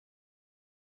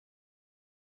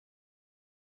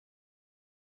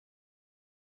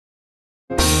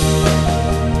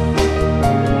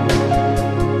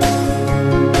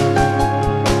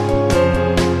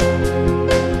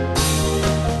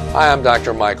Hi, I'm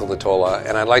Dr. Michael Datola,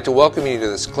 and I'd like to welcome you to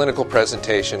this clinical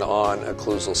presentation on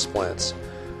occlusal splints.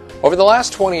 Over the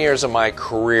last 20 years of my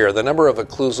career, the number of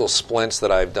occlusal splints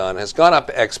that I've done has gone up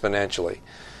exponentially.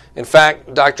 In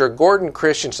fact, Dr. Gordon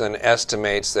Christensen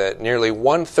estimates that nearly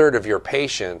 1/3 of your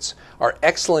patients are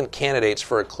excellent candidates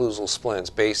for occlusal splints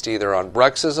based either on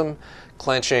bruxism,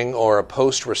 clenching, or a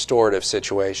post-restorative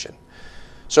situation.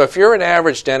 So if you're an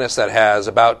average dentist that has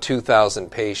about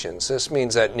 2,000 patients, this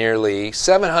means that nearly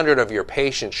 700 of your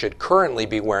patients should currently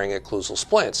be wearing occlusal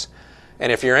splints.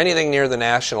 And if you're anything near the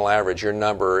national average, your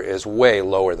number is way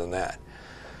lower than that.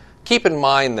 Keep in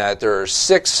mind that there are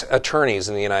 6 attorneys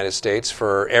in the United States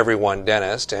for every one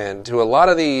dentist, and to a lot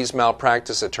of these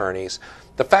malpractice attorneys,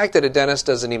 the fact that a dentist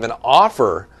doesn't even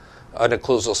offer an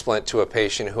occlusal splint to a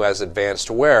patient who has advanced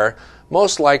wear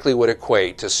most likely would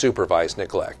equate to supervised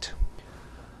neglect.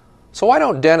 So why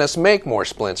don't dentists make more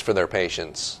splints for their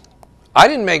patients? I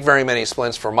didn't make very many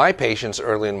splints for my patients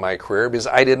early in my career because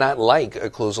I did not like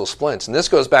occlusal splints. And this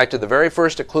goes back to the very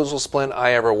first occlusal splint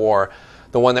I ever wore,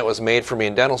 the one that was made for me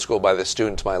in dental school by the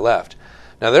student to my left.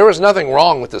 Now, there was nothing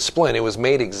wrong with the splint. It was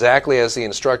made exactly as the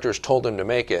instructors told him to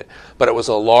make it, but it was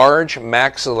a large,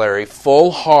 maxillary,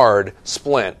 full hard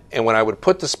splint. And when I would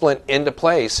put the splint into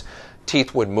place,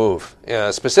 teeth would move.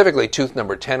 Specifically, tooth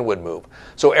number 10 would move.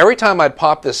 So every time I'd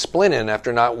pop this splint in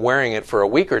after not wearing it for a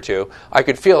week or two, I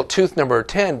could feel tooth number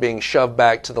 10 being shoved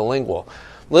back to the lingual.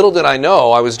 Little did I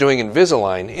know I was doing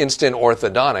Invisalign, instant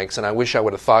orthodontics, and I wish I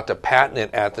would have thought to patent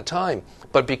it at the time.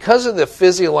 But because of the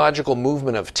physiological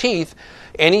movement of teeth,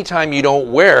 anytime you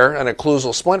don't wear an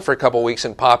occlusal splint for a couple weeks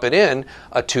and pop it in,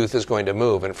 a tooth is going to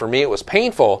move. And for me, it was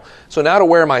painful. So now to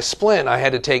wear my splint, I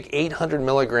had to take 800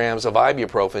 milligrams of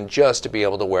ibuprofen just to be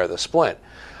able to wear the splint.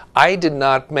 I did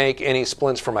not make any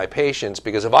splints for my patients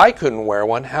because if I couldn't wear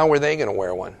one, how were they going to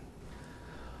wear one?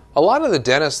 A lot of the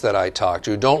dentists that I talk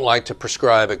to don't like to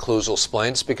prescribe occlusal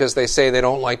splints because they say they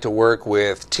don't like to work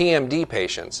with TMD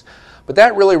patients. But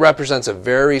that really represents a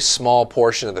very small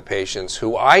portion of the patients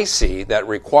who I see that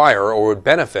require or would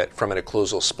benefit from an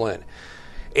occlusal splint.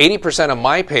 80% of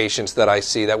my patients that I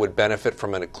see that would benefit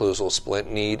from an occlusal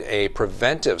splint need a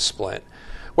preventive splint,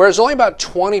 whereas only about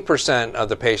 20% of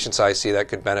the patients I see that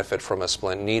could benefit from a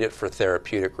splint need it for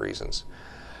therapeutic reasons.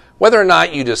 Whether or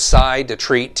not you decide to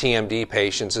treat TMD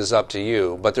patients is up to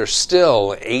you, but there's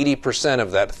still 80%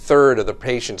 of that third of the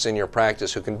patients in your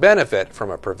practice who can benefit from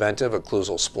a preventive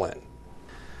occlusal splint.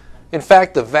 In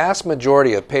fact, the vast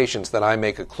majority of patients that I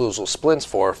make occlusal splints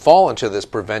for fall into this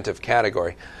preventive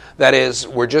category. That is,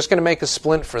 we're just going to make a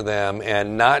splint for them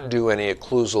and not do any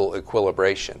occlusal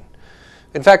equilibration.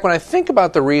 In fact, when I think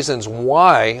about the reasons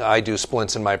why I do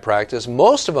splints in my practice,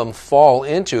 most of them fall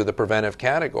into the preventive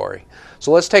category.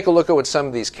 So let's take a look at what some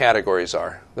of these categories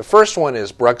are. The first one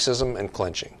is bruxism and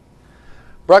clenching.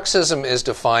 Bruxism is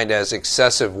defined as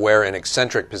excessive wear in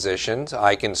eccentric positions.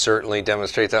 I can certainly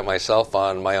demonstrate that myself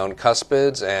on my own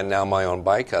cuspids and now my own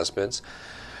bicuspids.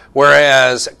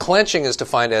 Whereas clenching is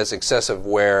defined as excessive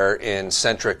wear in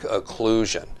centric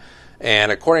occlusion.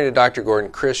 And according to Dr.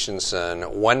 Gordon Christensen,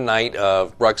 one night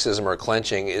of bruxism or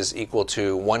clenching is equal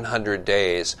to 100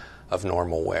 days of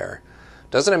normal wear.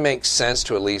 Doesn't it make sense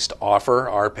to at least offer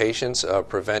our patients a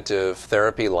preventive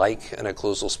therapy like an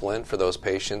occlusal splint for those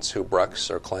patients who brux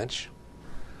or clench?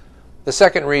 The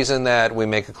second reason that we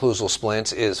make occlusal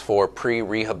splints is for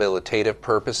pre-rehabilitative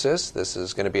purposes. This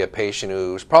is going to be a patient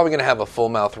who's probably going to have a full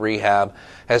mouth rehab,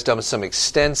 has done some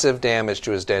extensive damage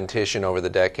to his dentition over the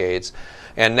decades,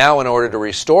 and now in order to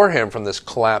restore him from this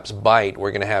collapsed bite,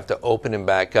 we're going to have to open him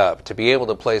back up to be able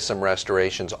to place some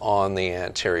restorations on the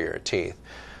anterior teeth.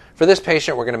 For this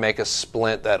patient, we're going to make a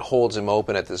splint that holds him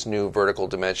open at this new vertical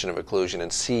dimension of occlusion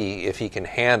and see if he can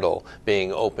handle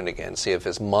being open again, see if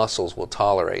his muscles will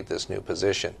tolerate this new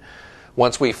position.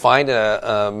 Once we find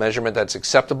a measurement that's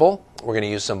acceptable, we're going to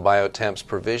use some Biotemps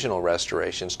provisional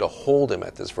restorations to hold him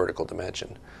at this vertical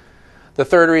dimension. The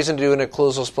third reason to do an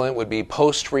occlusal splint would be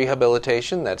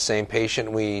post-rehabilitation, that same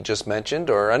patient we just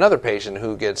mentioned, or another patient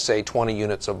who gets, say, 20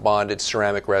 units of bonded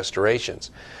ceramic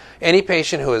restorations. Any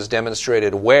patient who has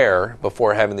demonstrated wear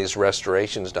before having these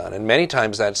restorations done, and many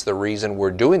times that's the reason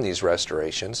we're doing these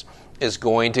restorations, is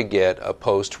going to get a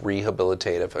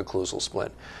post-rehabilitative occlusal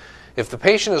splint. If the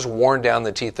patient has worn down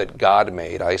the teeth that God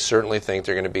made, I certainly think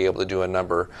they're going to be able to do a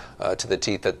number to the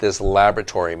teeth that this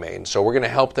laboratory made. So we're going to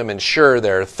help them ensure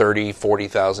their $30,000,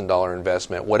 $40,000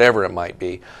 investment, whatever it might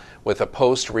be, with a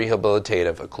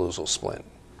post-rehabilitative occlusal splint.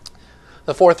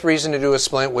 The fourth reason to do a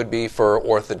splint would be for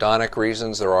orthodontic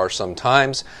reasons. There are some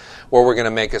times where we're going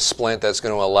to make a splint that's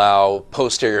going to allow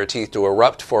posterior teeth to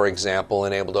erupt, for example,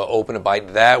 and able to open a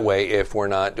bite that way if we're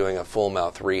not doing a full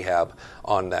mouth rehab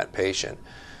on that patient.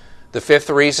 The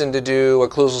fifth reason to do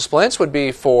occlusal splints would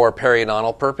be for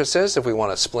periodontal purposes. If we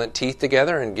want to splint teeth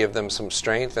together and give them some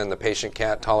strength and the patient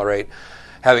can't tolerate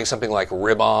having something like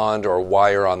ribond or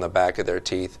wire on the back of their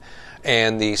teeth.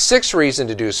 And the sixth reason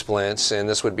to do splints, and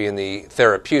this would be in the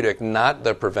therapeutic, not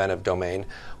the preventive domain,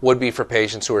 would be for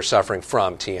patients who are suffering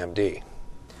from TMD.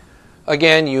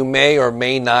 Again, you may or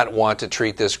may not want to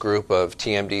treat this group of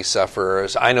TMD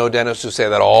sufferers. I know dentists who say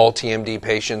that all TMD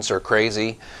patients are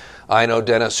crazy. I know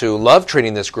dentists who love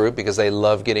treating this group because they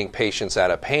love getting patients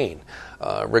out of pain.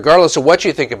 Regardless of what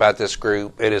you think about this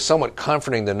group, it is somewhat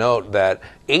comforting to note that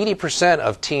 80%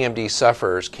 of TMD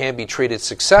sufferers can be treated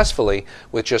successfully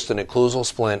with just an occlusal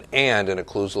splint and an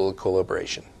occlusal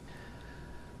equilibration.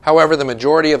 However, the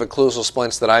majority of occlusal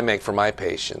splints that I make for my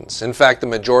patients, in fact, the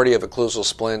majority of occlusal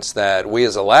splints that we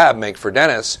as a lab make for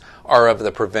dentists, are of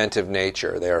the preventive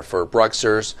nature. They are for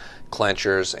bruxers,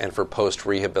 clenchers, and for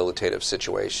post-rehabilitative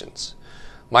situations.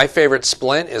 My favorite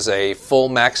splint is a full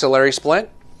maxillary splint.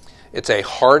 It's a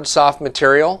hard, soft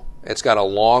material. It's got a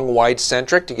long, wide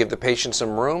centric to give the patient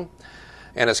some room,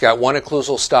 and it's got one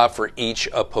occlusal stop for each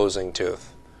opposing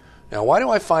tooth. Now, why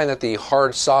do I find that the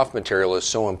hard, soft material is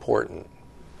so important?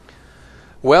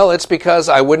 Well, it's because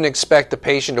I wouldn't expect the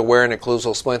patient to wear an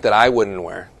occlusal splint that I wouldn't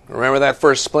wear. Remember that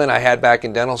first splint I had back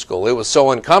in dental school? It was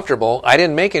so uncomfortable, I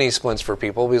didn't make any splints for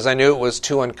people because I knew it was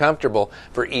too uncomfortable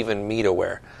for even me to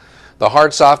wear. The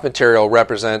hard, soft material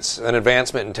represents an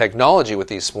advancement in technology with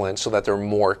these splints so that they're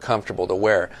more comfortable to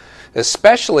wear,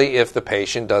 especially if the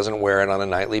patient doesn't wear it on a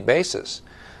nightly basis.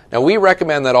 Now, we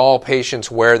recommend that all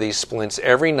patients wear these splints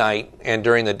every night and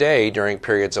during the day during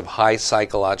periods of high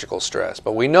psychological stress,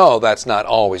 but we know that's not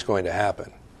always going to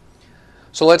happen.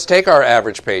 So let's take our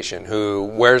average patient who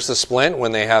wears the splint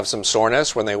when they have some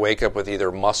soreness, when they wake up with either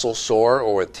muscle sore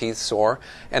or with teeth sore,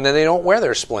 and then they don't wear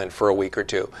their splint for a week or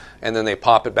two, and then they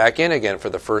pop it back in again for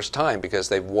the first time because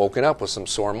they've woken up with some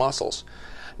sore muscles.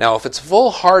 Now, if it's a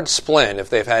full hard splint, if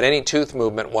they've had any tooth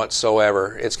movement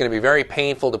whatsoever, it's going to be very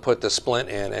painful to put the splint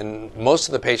in, and most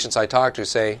of the patients I talk to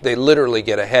say they literally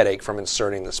get a headache from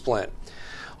inserting the splint.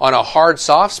 On a hard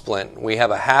soft splint, we have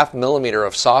a 0.5 millimeter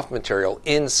of soft material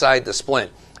inside the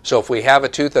splint. So if we have a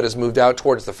tooth that has moved out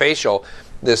towards the facial,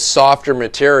 this softer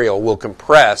material will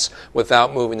compress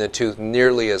without moving the tooth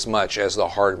nearly as much as the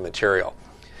hard material.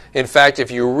 In fact,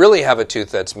 if you really have a tooth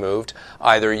that's moved,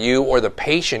 either you or the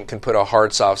patient can put a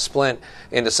hard soft splint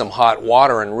into some hot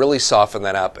water and really soften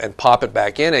that up and pop it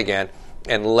back in again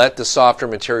and let the softer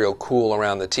material cool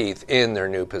around the teeth in their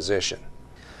new position.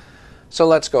 So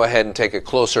let's go ahead and take a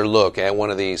closer look at one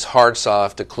of these hard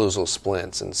soft occlusal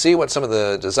splints and see what some of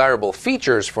the desirable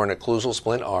features for an occlusal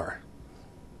splint are.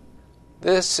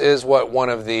 This is what one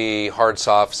of the hard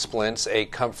soft splints, a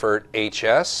Comfort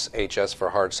HS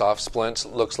for hard soft splints,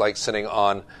 looks like sitting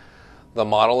on the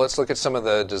model. Let's look at some of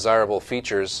the desirable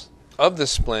features of the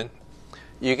splint.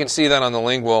 You can see that on the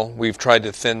lingual, we've tried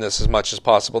to thin this as much as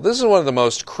possible. This is one of the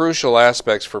most crucial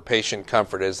aspects for patient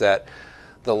comfort, is that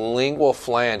the lingual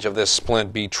flange of this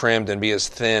splint be trimmed and be as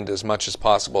thinned as much as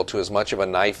possible to as much of a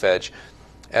knife edge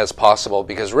as possible,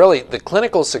 because really the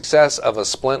clinical success of a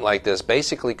splint like this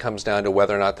basically comes down to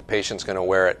whether or not the patient's going to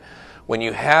wear it. When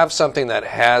you have something that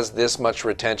has this much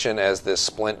retention as this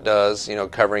splint does,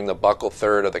 covering the buccal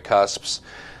third of the cusps,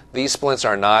 these splints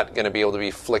are not going to be able to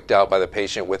be flicked out by the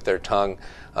patient with their tongue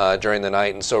during the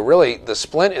night. And so really the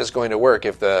splint is going to work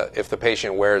if the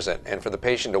patient wears it. And for the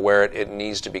patient to wear it, it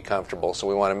needs to be comfortable. So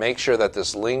we want to make sure that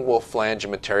this lingual flange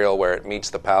material where it meets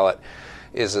the palate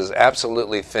is as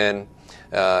absolutely thin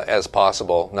as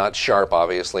possible. Not sharp,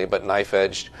 obviously, but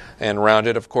knife-edged and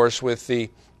rounded. Of course, with the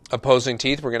opposing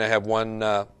teeth, we're going to have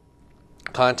one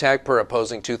contact per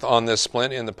opposing tooth on this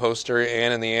splint in the posterior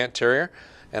and in the anterior.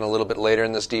 And a little bit later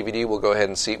in this DVD, we'll go ahead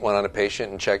and seat one on a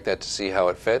patient and check that to see how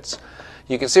it fits.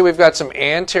 You can see we've got some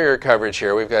anterior coverage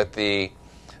here. We've got the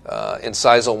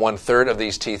incisal 1/3 of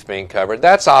these teeth being covered.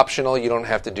 That's optional. You don't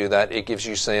have to do that. It gives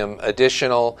you some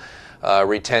additional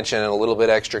retention and a little bit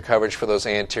extra coverage for those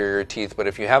anterior teeth. But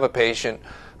if you have a patient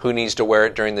who needs to wear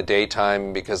it during the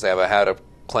daytime because they have a habit of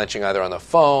clenching either on the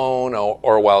phone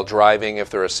or while driving, if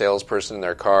they're a salesperson in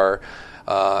their car,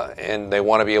 and they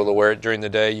want to be able to wear it during the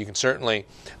day, you can certainly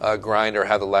grind or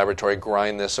have the laboratory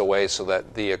grind this away so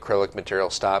that the acrylic material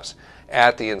stops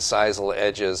at the incisal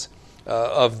edges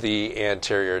of the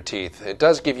anterior teeth. It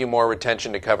does give you more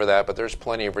retention to cover that, but there's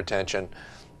plenty of retention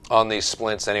on these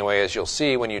splints anyway, as you'll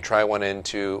see when you try one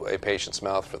into a patient's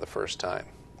mouth for the first time.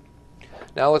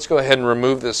 Now let's go ahead and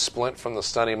remove this splint from the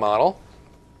study model.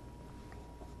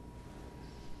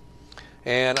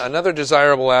 And another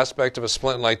desirable aspect of a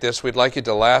splint like this, we'd like it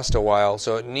to last a while,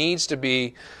 so it needs to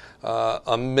be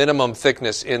a minimum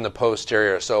thickness in the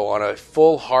posterior. So on a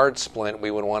full hard splint,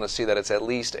 we would want to see that it's at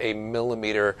least 1.5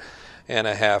 millimeters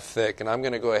thick. And I'm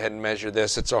going to go ahead and measure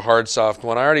this. It's a hard soft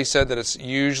one. I already said that it's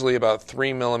usually about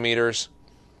 3 millimeters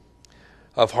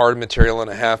of hard material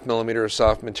and 0.5 millimeter of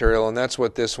soft material, and that's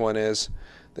what this one is.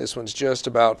 This one's just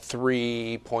about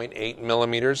 3.8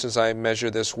 millimeters as I measure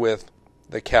this with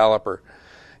the caliper.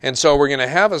 And so we're going to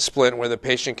have a splint where the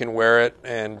patient can wear it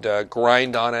and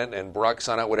grind on it and brux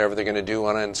on it, whatever they're going to do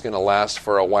on it, and it's going to last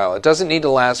for a while. It doesn't need to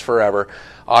last forever.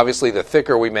 Obviously, the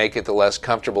thicker we make it, the less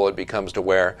comfortable it becomes to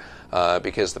wear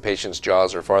because the patient's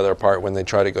jaws are farther apart when they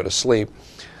try to go to sleep.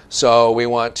 So we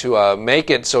want to make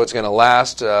it so it's going to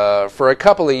last for a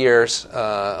couple of years.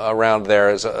 Around there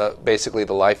is basically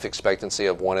the life expectancy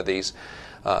of one of these.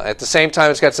 At the same time,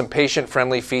 it's got some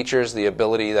patient-friendly features, the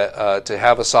ability to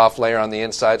have a soft layer on the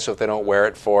inside, so if they don't wear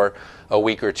it for a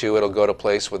week or two, it'll go to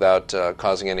place without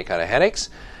causing any kind of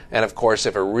headaches. And of course,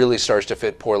 if it really starts to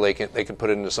fit poorly, they can put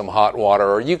it into some hot water,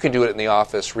 or you can do it in the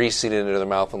office, reseat it into their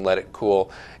mouth and let it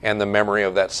cool, and the memory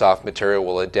of that soft material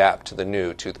will adapt to the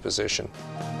new tooth position.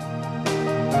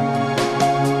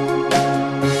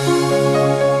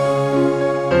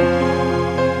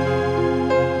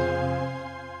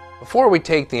 Before we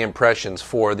take the impressions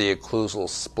for the occlusal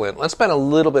splint, let's spend a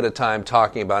little bit of time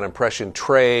talking about impression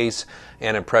trays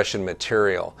and impression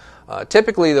material.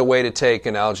 Typically, the way to take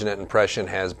an alginate impression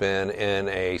has been in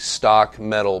a stock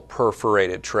metal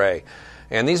perforated tray.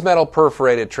 And these metal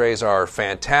perforated trays are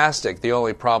fantastic. The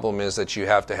only problem is that you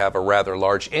have to have a rather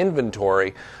large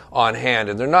inventory on hand,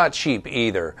 and they're not cheap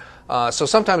either. So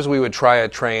sometimes we would try a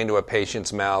tray into a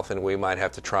patient's mouth, and we might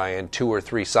have to try in 2 or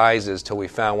 3 sizes till we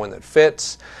found one that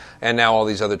fits. And now all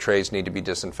these other trays need to be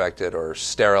disinfected or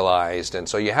sterilized. And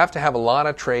so you have to have a lot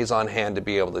of trays on hand to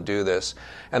be able to do this.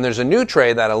 And there's a new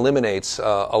tray that eliminates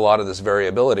a lot of this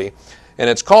variability. And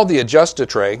it's called the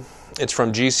Adjusta-Tray. It's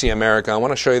from GC America. I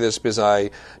want to show you this because I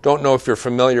don't know if you're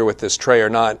familiar with this tray or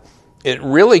not. It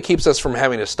really keeps us from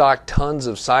having to stock tons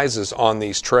of sizes on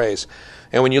these trays.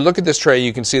 And when you look at this tray,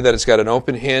 you can see that it's got an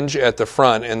open hinge at the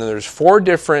front, and then there's 4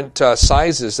 different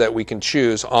sizes that we can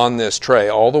choose on this tray,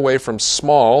 all the way from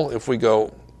small, if we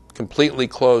go completely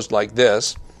closed like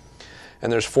this,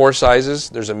 and there's 4 sizes.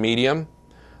 There's a medium,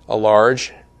 a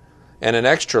large, and an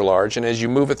extra large, and as you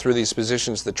move it through these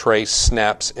positions, the tray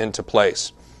snaps into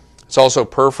place. It's also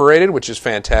perforated, which is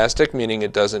fantastic, meaning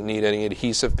it doesn't need any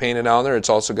adhesive painted on there. It's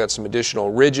also got some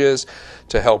additional ridges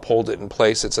to help hold it in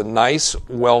place. It's a nice,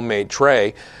 well-made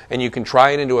tray, and you can try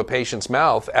it into a patient's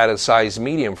mouth at a size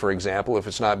medium, for example. If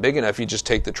it's not big enough, you just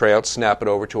take the tray out, snap it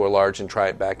over to a large, and try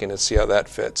it back in and see how that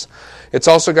fits. It's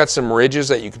also got some ridges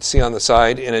that you can see on the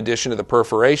side in addition to the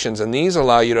perforations, and these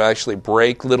allow you to actually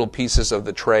break little pieces of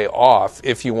the tray off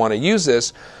if you want to use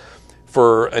this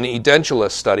for an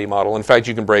edentulous study model. In fact,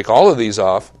 you can break all of these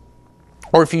off,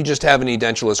 or if you just have an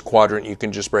edentulous quadrant, you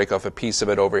can just break off a piece of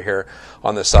it over here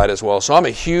on the side as well. So I'm a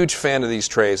huge fan of these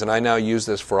trays, and I now use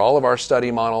this for all of our study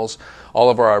models, all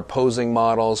of our posing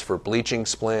models, for bleaching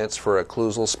splints, for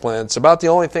occlusal splints. About the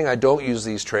only thing I don't use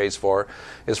these trays for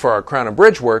is for our crown and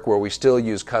bridge work, where we still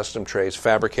use custom trays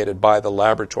fabricated by the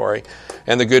laboratory.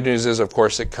 And the good news is, of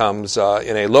course, it comes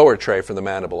in a lower tray for the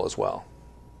mandible as well.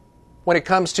 When it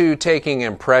comes to taking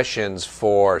impressions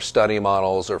for study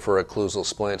models or for occlusal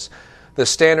splints, the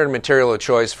standard material of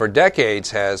choice for decades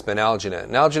has been alginate.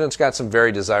 And alginate's got some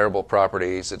very desirable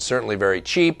properties. It's certainly very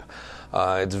cheap.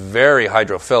 It's very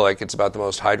hydrophilic. It's about the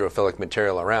most hydrophilic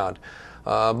material around.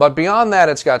 But beyond that,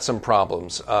 it's got some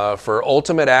problems. For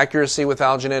ultimate accuracy with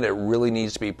alginate, it really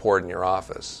needs to be poured in your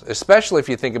office, especially if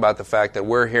you think about the fact that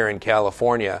we're here in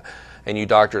California and you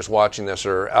doctors watching this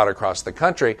are out across the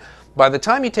country. By the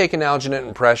time you take an alginate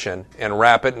impression and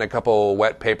wrap it in a couple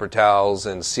wet paper towels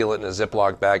and seal it in a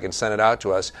Ziploc bag and send it out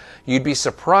to us, you'd be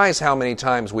surprised how many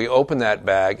times we open that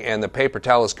bag and the paper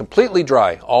towel is completely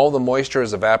dry. All the moisture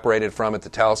is evaporated from it, the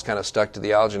towel's kind of stuck to the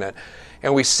alginate,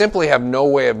 and we simply have no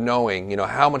way of knowing,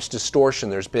 how much distortion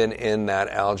there's been in that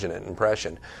alginate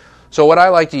impression. So what I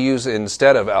like to use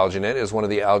instead of alginate is one of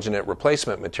the alginate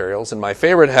replacement materials, and my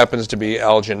favorite happens to be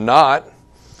Alginate,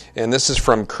 and this is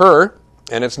from Kerr.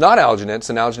 And it's not alginate, it's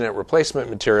an alginate replacement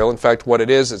material. In fact, what it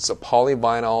is, it's a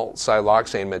polyvinyl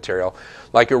siloxane material.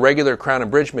 like a regular crown and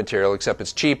bridge material, except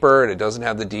it's cheaper and it doesn't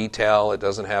have the detail, it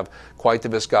doesn't have quite the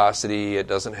viscosity, it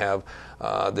doesn't have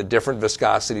the different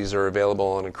viscosities are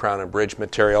available in a crown and bridge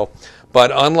material.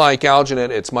 But unlike alginate,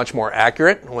 it's much more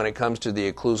accurate when it comes to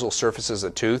the occlusal surfaces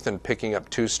of tooth and picking up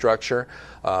tooth structure.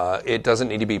 It doesn't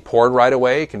need to be poured right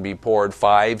away. It can be poured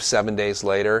 5-7 days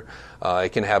later. It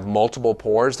can have multiple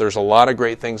pours. There's a lot of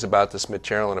great things about this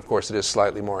material, and of course it is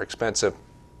slightly more expensive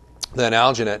than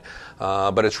alginate,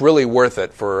 but it's really worth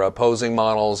it for opposing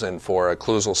models and for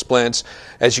occlusal splints.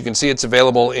 As you can see, it's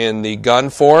available in the gun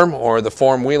form, or the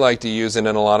form we like to use it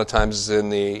in a lot of times is in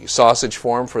the sausage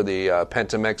form for the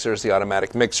Penta mixers, the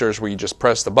automatic mixers, where you just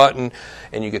press the button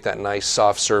and you get that nice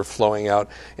soft serve flowing out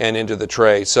and into the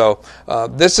tray. So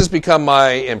this has become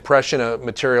my impression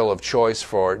material of choice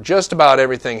for just about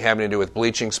everything having to do with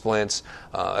bleaching splints,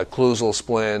 occlusal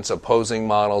splints, opposing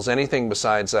models, anything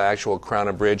besides the actual crown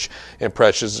and bridge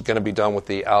impressions is going to be done with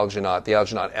the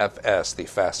Alginat FS, the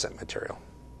fast set material.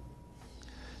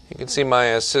 You can see my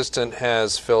assistant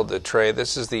has filled the tray.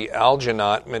 This is the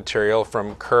Alginat material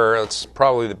from Kerr. It's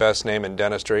probably the best name in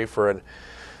dentistry for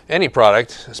any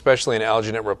product, especially an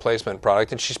alginate replacement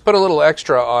product. And she's put a little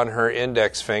extra on her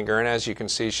index finger, and as you can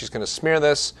see, she's going to smear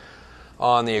this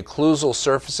on the occlusal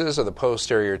surfaces of the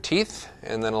posterior teeth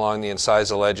and then along the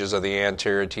incisal edges of the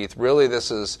anterior teeth. Really,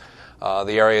 this is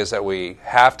the areas that we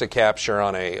have to capture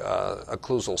on a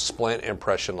occlusal splint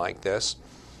impression like this.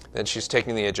 Then she's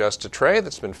taking the adjusted tray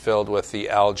that's been filled with the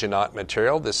Alginat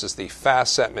material. This is the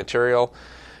fast set material,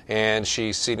 and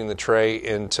she's seating the tray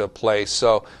into place.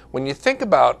 So when you think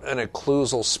about an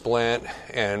occlusal splint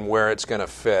and where it's going to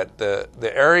fit, the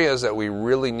areas that we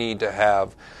really need to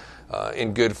have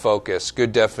in good focus,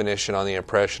 good definition on the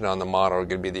impression on the model are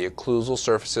going to be the occlusal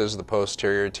surfaces of the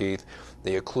posterior teeth,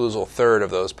 the occlusal third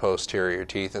of those posterior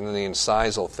teeth, and then the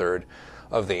incisal third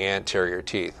of the anterior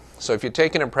teeth. So if you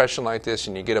take an impression like this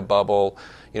and you get a bubble,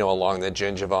 along the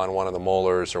gingiva on one of the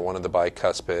molars or one of the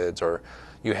bicuspids, or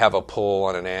you have a pull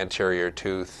on an anterior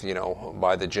tooth,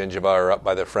 by the gingiva or up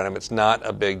by the frenum, it's not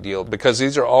a big deal because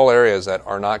these are all areas that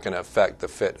are not going to affect the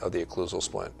fit of the occlusal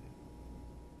splint.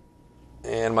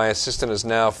 And my assistant has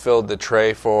now filled the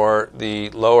tray for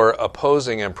the lower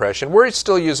opposing impression. We're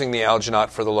still using the Alginat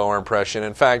for the lower impression.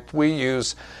 In fact, we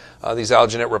use these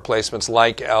alginate replacements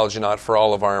like Alginat for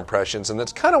all of our impressions, and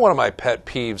that's kind of one of my pet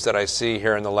peeves that I see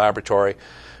here in the laboratory.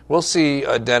 We'll see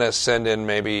a dentist send in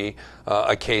maybe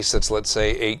a case that's, let's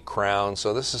say, 8 crowns.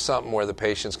 So this is something where the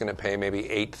patient's going to pay maybe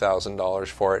 $8,000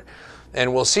 for it.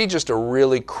 And we'll see just a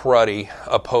really cruddy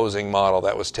opposing model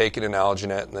that was taken in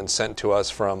alginate and then sent to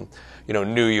us from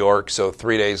New York. So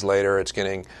 3 days later it's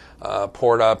getting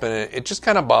poured up, and it just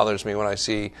kind of bothers me when I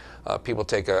see people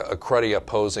take a cruddy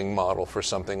opposing model for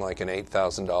something like an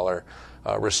 $8,000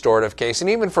 restorative case. And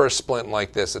even for a splint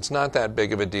like this, it's not that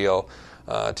big of a deal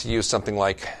to use something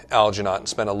like Alginat and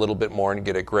spend a little bit more and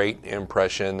get a great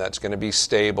impression that's going to be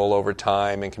stable over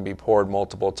time and can be poured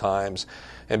multiple times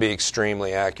and be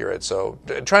extremely accurate. So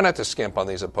try not to skimp on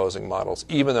these opposing models,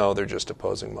 even though they're just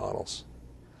opposing models.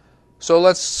 So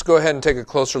let's go ahead and take a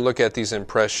closer look at these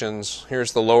impressions.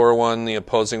 Here's the lower one, the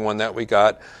opposing one that we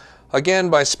got.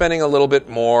 Again, by spending a little bit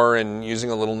more and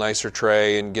using a little nicer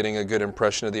tray and getting a good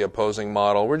impression of the opposing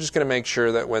model, we're just going to make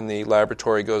sure that when the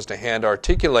laboratory goes to hand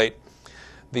articulate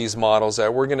these models,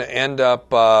 that we're going to end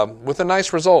up with a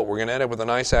nice result. We're going to end up with a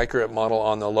nice accurate model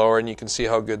on the lower, and you can see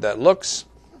how good that looks.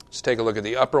 Let's take a look at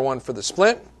the upper one for the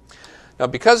splint. Now,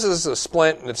 because this is a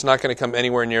splint and it's not going to come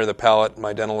anywhere near the palate,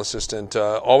 my dental assistant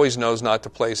always knows not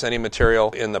to place any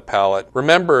material in the palate.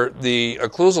 Remember, the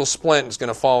occlusal splint is going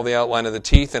to follow the outline of the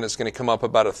teeth, and it's going to come up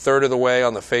about 1/3 of the way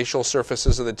on the facial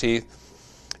surfaces of the teeth,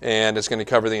 and it's going to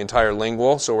cover the entire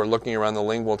lingual. So we're looking around the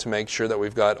lingual to make sure that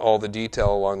we've got all the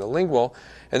detail along the lingual.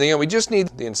 And then we just need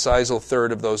the incisal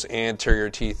third of those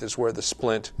anterior teeth is where the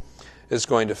splint is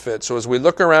going to fit. So as we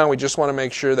look around, we just want to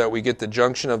make sure that we get the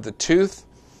junction of the tooth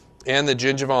and the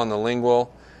gingiva on the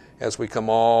lingual as we come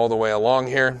all the way along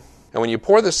here. And when you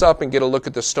pour this up and get a look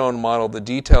at the stone model, the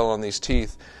detail on these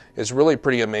teeth is really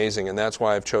pretty amazing, and that's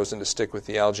why I've chosen to stick with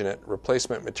the alginate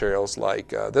replacement materials like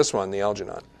this one, the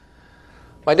Alginat.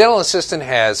 My dental assistant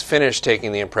has finished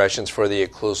taking the impressions for the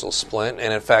occlusal splint,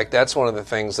 and in fact that's one of the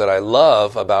things that I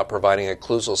love about providing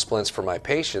occlusal splints for my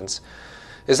patients,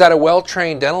 is that a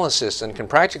well-trained dental assistant can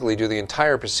practically do the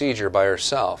entire procedure by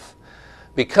herself.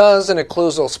 Because an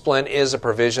occlusal splint is a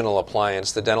provisional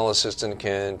appliance, the dental assistant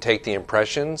can take the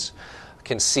impressions,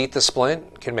 can seat the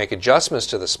splint, can make adjustments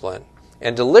to the splint,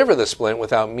 and deliver the splint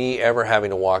without me ever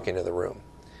having to walk into the room.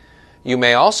 You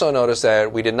may also notice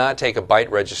that we did not take a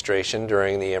bite registration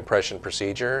during the impression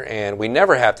procedure, and we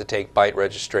never have to take bite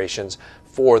registrations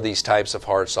for these types of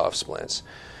hard soft splints.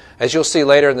 As you'll see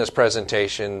later in this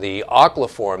presentation, the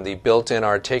Ocliform, the built-in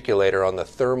articulator on the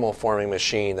thermal-forming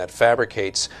machine that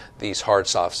fabricates these hard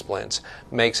soft splints,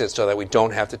 makes it so that we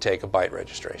don't have to take a bite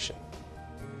registration.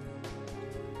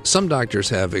 Some doctors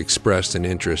have expressed an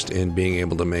interest in being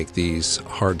able to make these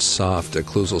hard soft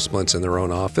occlusal splints in their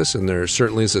own office, and there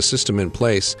certainly is a system in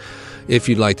place if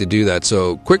you'd like to do that.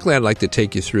 So quickly, I'd like to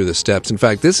take you through the steps. In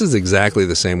fact, this is exactly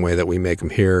the same way that we make them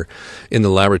here in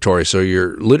the laboratory. So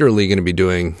you're literally going to be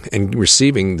doing and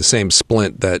receiving the same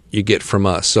splint that you get from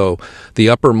us. So the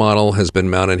upper model has been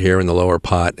mounted here in the lower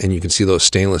pot, and you can see those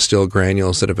stainless steel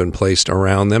granules that have been placed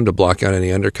around them to block out any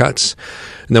undercuts.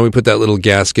 And then we put that little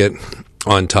gasket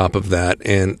on top of that,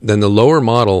 and then the lower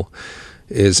model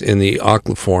is in the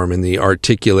Ocliform, in the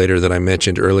articulator that I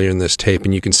mentioned earlier in this tape,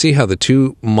 and you can see how the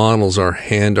two models are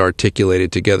hand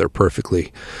articulated together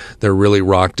perfectly. They're really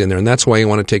rocked in there, and that's why you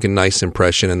want to take a nice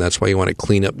impression, and that's why you want to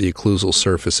clean up the occlusal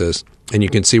surfaces. And you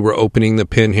can see we're opening the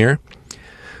pin here,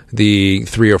 the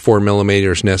 3 or 4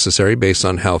 millimeters necessary based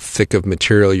on how thick of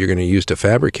material you're going to use to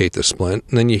fabricate the splint.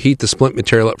 And then you heat the splint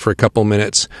material up for a couple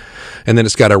minutes, and then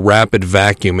it's got a rapid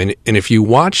vacuum. And if you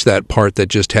watch that part that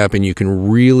just happened, you can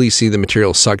really see the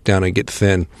material suck down and get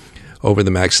thin over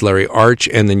the maxillary arch.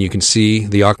 And then you can see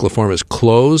the Ocliform is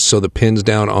closed, so the pin's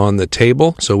down on the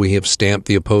table. So we have stamped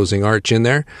the opposing arch in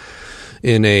there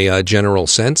in a general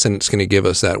sense, and it's going to give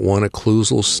us that one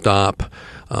occlusal stop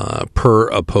per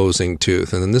opposing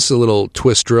tooth. And then this is a little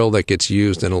twist drill that gets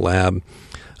used in a lab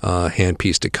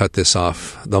handpiece to cut this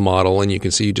off the model, and you can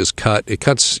see you just cut. It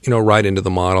cuts, right into the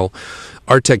model.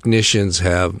 Our technicians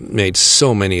have made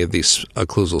so many of these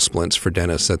occlusal splints for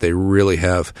dentists that they really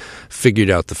have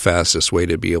figured out the fastest way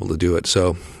to be able to do it.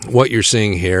 So what you're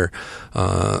seeing here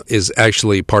is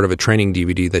actually part of a training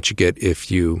DVD that you get if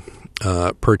you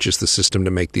purchase the system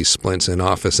to make these splints in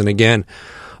office. And again,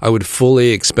 I would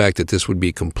fully expect that this would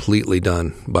be completely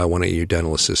done by one of your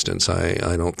dental assistants.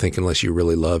 I don't think, unless you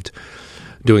really loved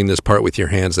doing this part with your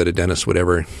hands, that a dentist would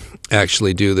ever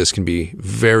actually do. This can be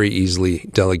very easily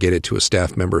delegated to a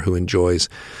staff member who enjoys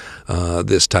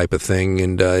this type of thing.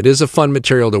 And it is a fun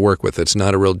material to work with. It's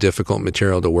not a real difficult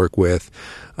material to work with.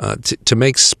 To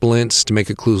make splints, to make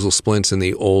occlusal splints in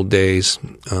the old days,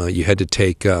 you had to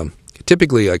take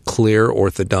typically a clear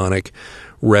orthodontic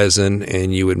resin,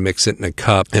 and you would mix it in a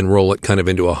cup and roll it kind of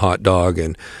into a hot dog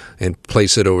and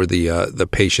place it over the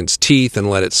patient's teeth and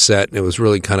let it set. And it was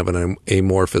really kind of an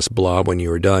amorphous blob when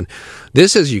you were done.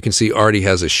 This, as you can see, already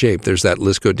has a shape. There's that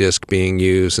Lisco disc being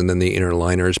used, and then the inner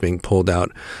liner is being pulled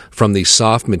out from the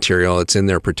soft material. It's in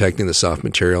there protecting the soft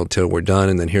material until we're done.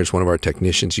 And then here's one of our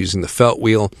technicians using the felt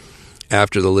wheel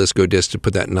after the Lisco disc to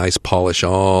put that nice polish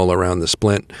all around the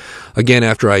splint. Again,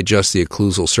 after I adjust the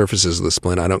occlusal surfaces of the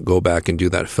splint, I don't go back and do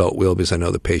that felt wheel because I know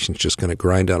the patient's just going to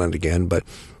grind on it again. But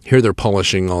here they're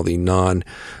polishing all the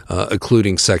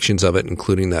non-occluding sections of it,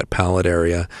 including that palate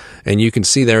area. And you can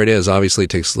see there it is. Obviously,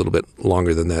 it takes a little bit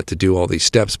longer than that to do all these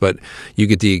steps, but you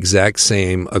get the exact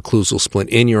same occlusal splint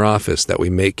in your office that we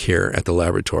make here at the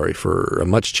laboratory for a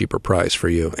much cheaper price for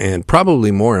you. And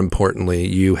probably more importantly,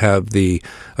 you have the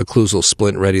occlusal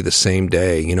splint ready the same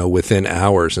day, within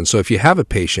hours. And so if you have a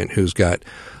patient who's got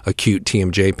acute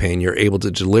TMJ pain, you're able to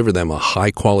deliver them a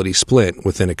high-quality splint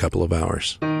within a couple of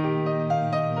hours.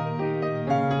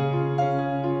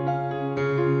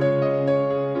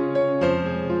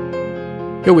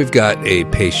 Here we've got a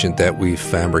patient that we've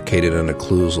fabricated an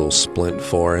occlusal splint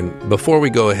for, and before we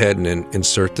go ahead and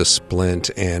insert the splint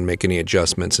and make any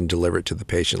adjustments and deliver it to the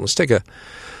patient, let's take a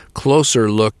closer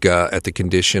look at the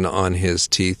condition on his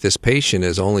teeth. This patient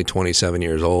is only 27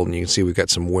 years old, and you can see we've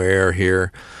got some wear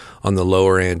here on the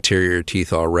lower anterior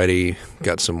teeth already.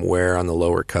 Got some wear on the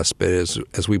lower cuspid.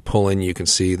 As we pull in, you can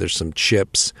see there's some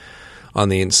chips on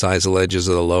the incisal edges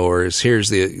of the lowers. Here's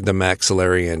the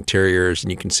maxillary anteriors, and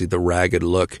you can see the ragged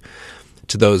look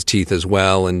to those teeth as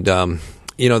well. And,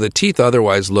 the teeth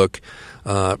otherwise look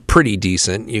pretty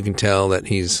decent. You can tell that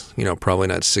he's, probably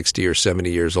not 60 or 70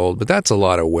 years old, but that's a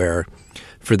lot of wear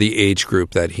for the age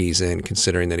group that he's in,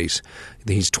 considering that he's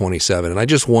 27. And I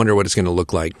just wonder what it's going to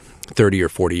look like 30 or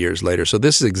 40 years later. So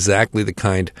this is exactly the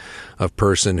kind of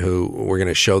person who we're going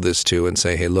to show this to and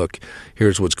say, hey, look,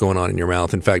 here's what's going on in your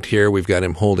mouth. In fact, here we've got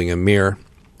him holding a mirror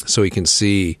so he can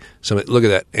see some. Look at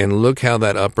that. And look how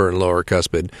that upper and lower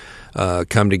cuspid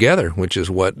come together, which is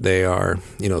what they are,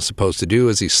 supposed to do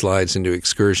as he slides into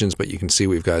excursions. But you can see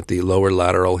we've got the lower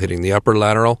lateral hitting the upper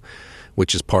lateral,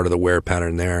 which is part of the wear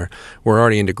pattern there. We're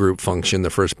already into group function. The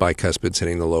first bicuspid's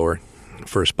hitting the lower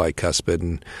first bicuspid,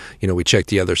 and we check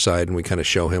the other side and we kind of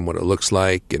show him what it looks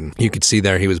like, and you could see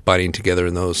there he was biting together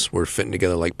and those were fitting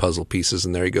together like puzzle pieces,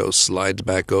 and there he goes, slides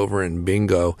back over, and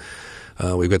bingo,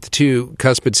 we've got the two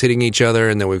cuspids hitting each other,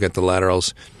 and then we've got the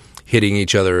laterals hitting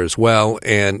each other as well.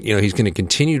 And he's going to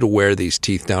continue to wear these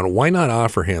teeth down. Why not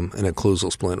offer him an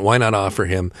occlusal splint? Why not offer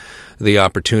him the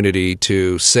opportunity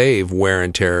to save wear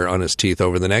and tear on his teeth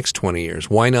over the next 20 years?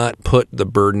 Why not put the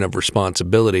burden of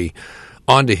responsibility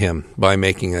onto him by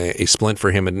making a splint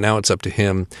for him, and now it's up to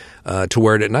him to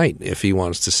wear it at night if he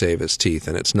wants to save his teeth,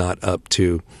 and it's not up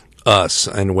to us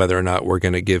and whether or not we're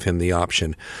going to give him the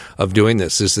option of doing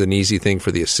this. This is an easy thing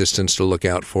for the assistants to look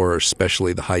out for,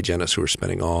 especially the hygienists who are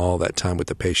spending all that time with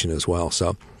the patient as well.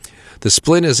 So the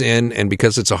splint is in, and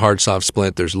because it's a hard soft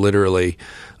splint, there's literally,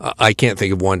 I can't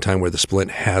think of one time where the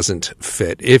splint hasn't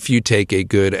fit if you take a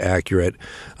good, accurate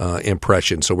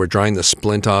impression. So we're drying the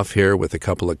splint off here with a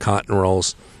couple of cotton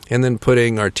rolls and then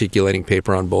putting articulating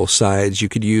paper on both sides. You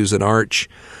could use an arch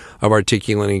of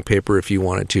articulating paper if you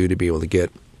wanted to be able to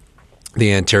get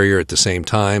the anterior at the same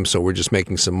time. So we're just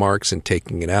making some marks and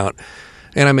taking it out.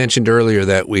 And I mentioned earlier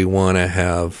that we want to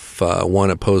have one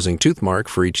opposing tooth mark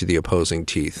for each of the opposing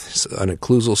teeth, so an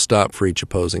occlusal stop for each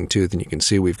opposing tooth. And you can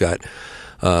see we've got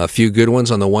a few good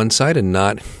ones on the one side and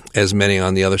not as many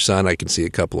on the other side. I can see a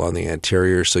couple on the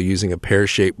anterior. So using a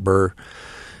pear-shaped burr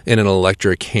in an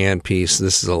electric handpiece,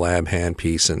 this is a lab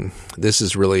handpiece, and this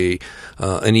is really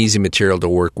an easy material to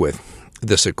work with,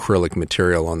 this acrylic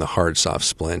material on the hard soft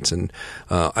splints. And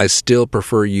I still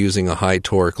prefer using a high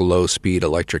torque, low speed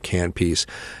electric handpiece.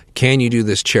 Can you do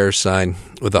this chair side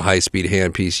with a high speed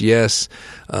handpiece? Yes,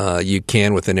 you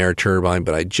can with an air turbine,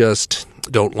 but I just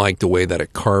don't like the way that a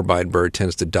carbide burr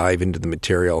tends to dive into the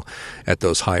material at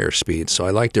those higher speeds. So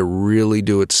I like to really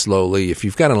do it slowly. If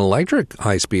you've got an electric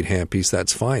high speed handpiece,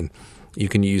 that's fine. You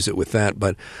can use it with that,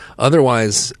 but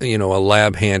otherwise, a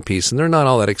lab handpiece, and they're not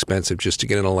all that expensive, just to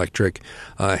get an electric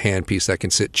handpiece that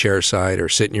can sit chair side or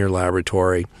sit in your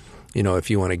laboratory. If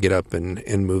you want to get up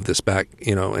and move this back,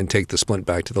 and take the splint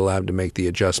back to the lab to make the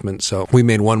adjustment. So we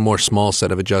made one more small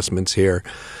set of adjustments here,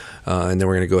 and then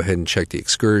we're going to go ahead and check the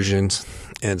excursions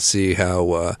and see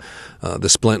how the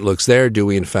splint looks there. Do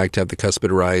we in fact have the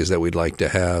cuspid rise that we'd like to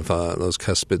have? Those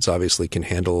cuspids obviously can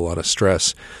handle a lot of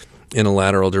stress in a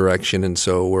lateral direction, and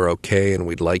so we're okay, and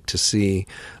we'd like to see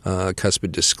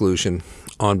cuspid disclusion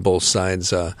on both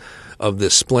sides of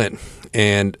this splint.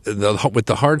 And with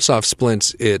the hard soft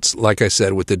splints, it's like I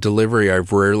said, with the delivery,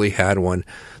 I've rarely had one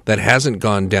that hasn't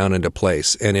gone down into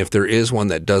place. And if there is one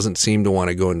that doesn't seem to want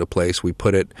to go into place, we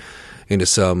put it into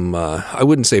some, I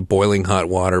wouldn't say boiling hot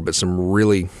water, but some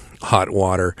really hot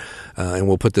water, and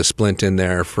we'll put the splint in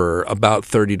there for about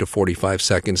 30 to 45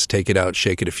 seconds, take it out,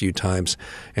 shake it a few times,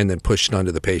 and then push it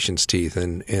onto the patient's teeth.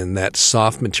 And that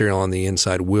soft material on the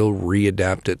inside will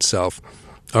readapt itself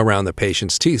around the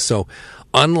patient's teeth. So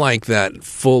unlike that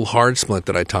full hard splint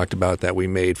that I talked about that we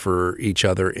made for each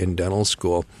other in dental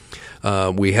school,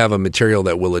 we have a material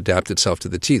that will adapt itself to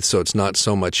the teeth, so it's not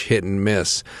so much hit and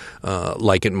miss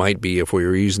like it might be if we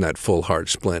were using that full hard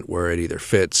splint where it either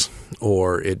fits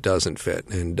or it doesn't fit.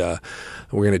 And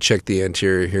we're going to check the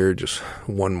anterior here just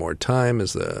one more time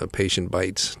as the patient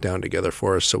bites down together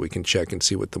for us so we can check and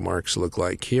see what the marks look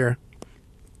like here.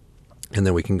 And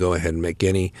then we can go ahead and make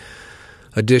any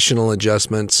additional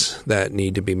adjustments that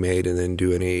need to be made and then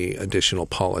do any additional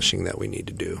polishing that we need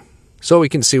to do. So we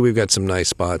can see we've got some nice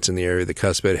spots in the area of the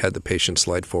cuspid. Had the patient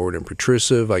slide forward and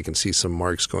protrusive. I can see some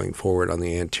marks going forward on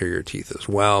the anterior teeth as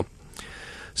well.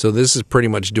 So this is pretty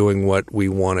much doing what we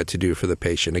want it to do for the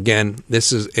patient. Again,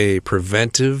 this is a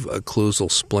preventive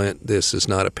occlusal splint. This is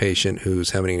not a patient who's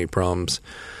having any problems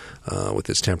with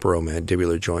his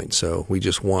temporomandibular joint. So we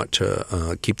just want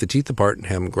to keep the teeth apart and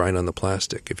have him grind on the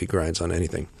plastic if he grinds on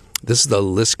anything. This is the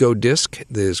Lisco disc.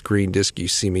 This green disc you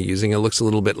see me using. It looks a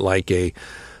little bit like a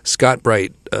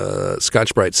Scotch-Brite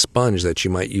sponge that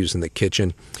you might use in the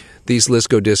kitchen. These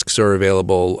Lisco discs are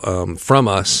available from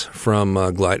us, from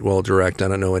Glidewell Direct. I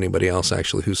don't know anybody else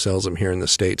actually who sells them here in the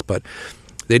States, but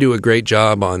they do a great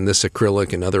job on this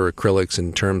acrylic and other acrylics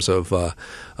in terms of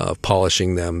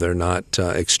polishing them. They're not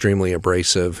extremely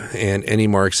abrasive, and any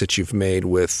marks that you've made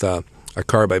with a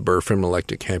carbide burr from an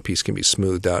electric handpiece can be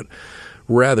smoothed out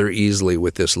rather easily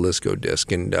with this Lisco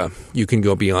disc. And you can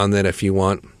go beyond that if you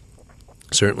want.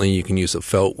 Certainly you can use a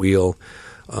felt wheel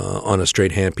on a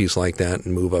straight handpiece like that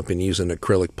and move up and use an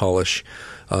acrylic polish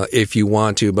if you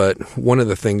want to. But one of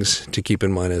the things to keep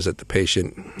in mind is that the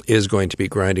patient is going to be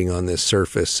grinding on this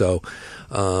surface. So,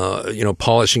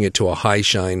 polishing it to a high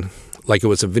shine like it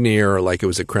was a veneer or like it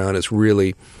was a crown is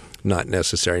really not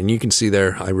necessary. And you can see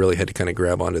there, I really had to kind of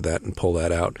grab onto that and pull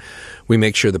that out. We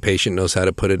make sure the patient knows how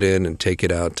to put it in and take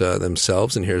it out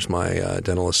themselves. And here's my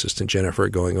dental assistant, Jennifer,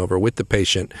 going over with the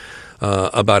patient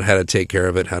about how to take care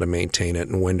of it, how to maintain it,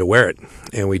 and when to wear it.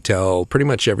 And we tell pretty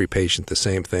much every patient the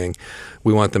same thing.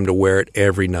 We want them to wear it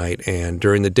every night and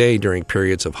during the day during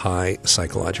periods of high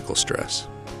psychological stress.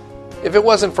 If it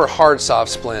wasn't for hard soft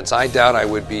splints, I doubt I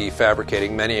would be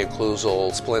fabricating many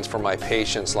occlusal splints for my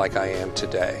patients like I am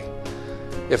today.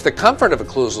 If the comfort of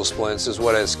occlusal splints is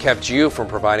what has kept you from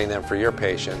providing them for your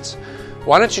patients,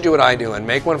 why don't you do what I do and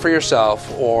make one for yourself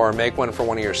or make one for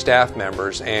one of your staff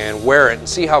members and wear it and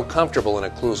see how comfortable an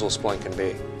occlusal splint can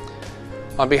be.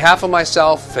 On behalf of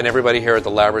myself and everybody here at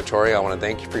the laboratory, I want to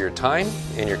thank you for your time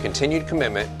and your continued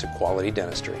commitment to quality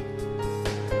dentistry.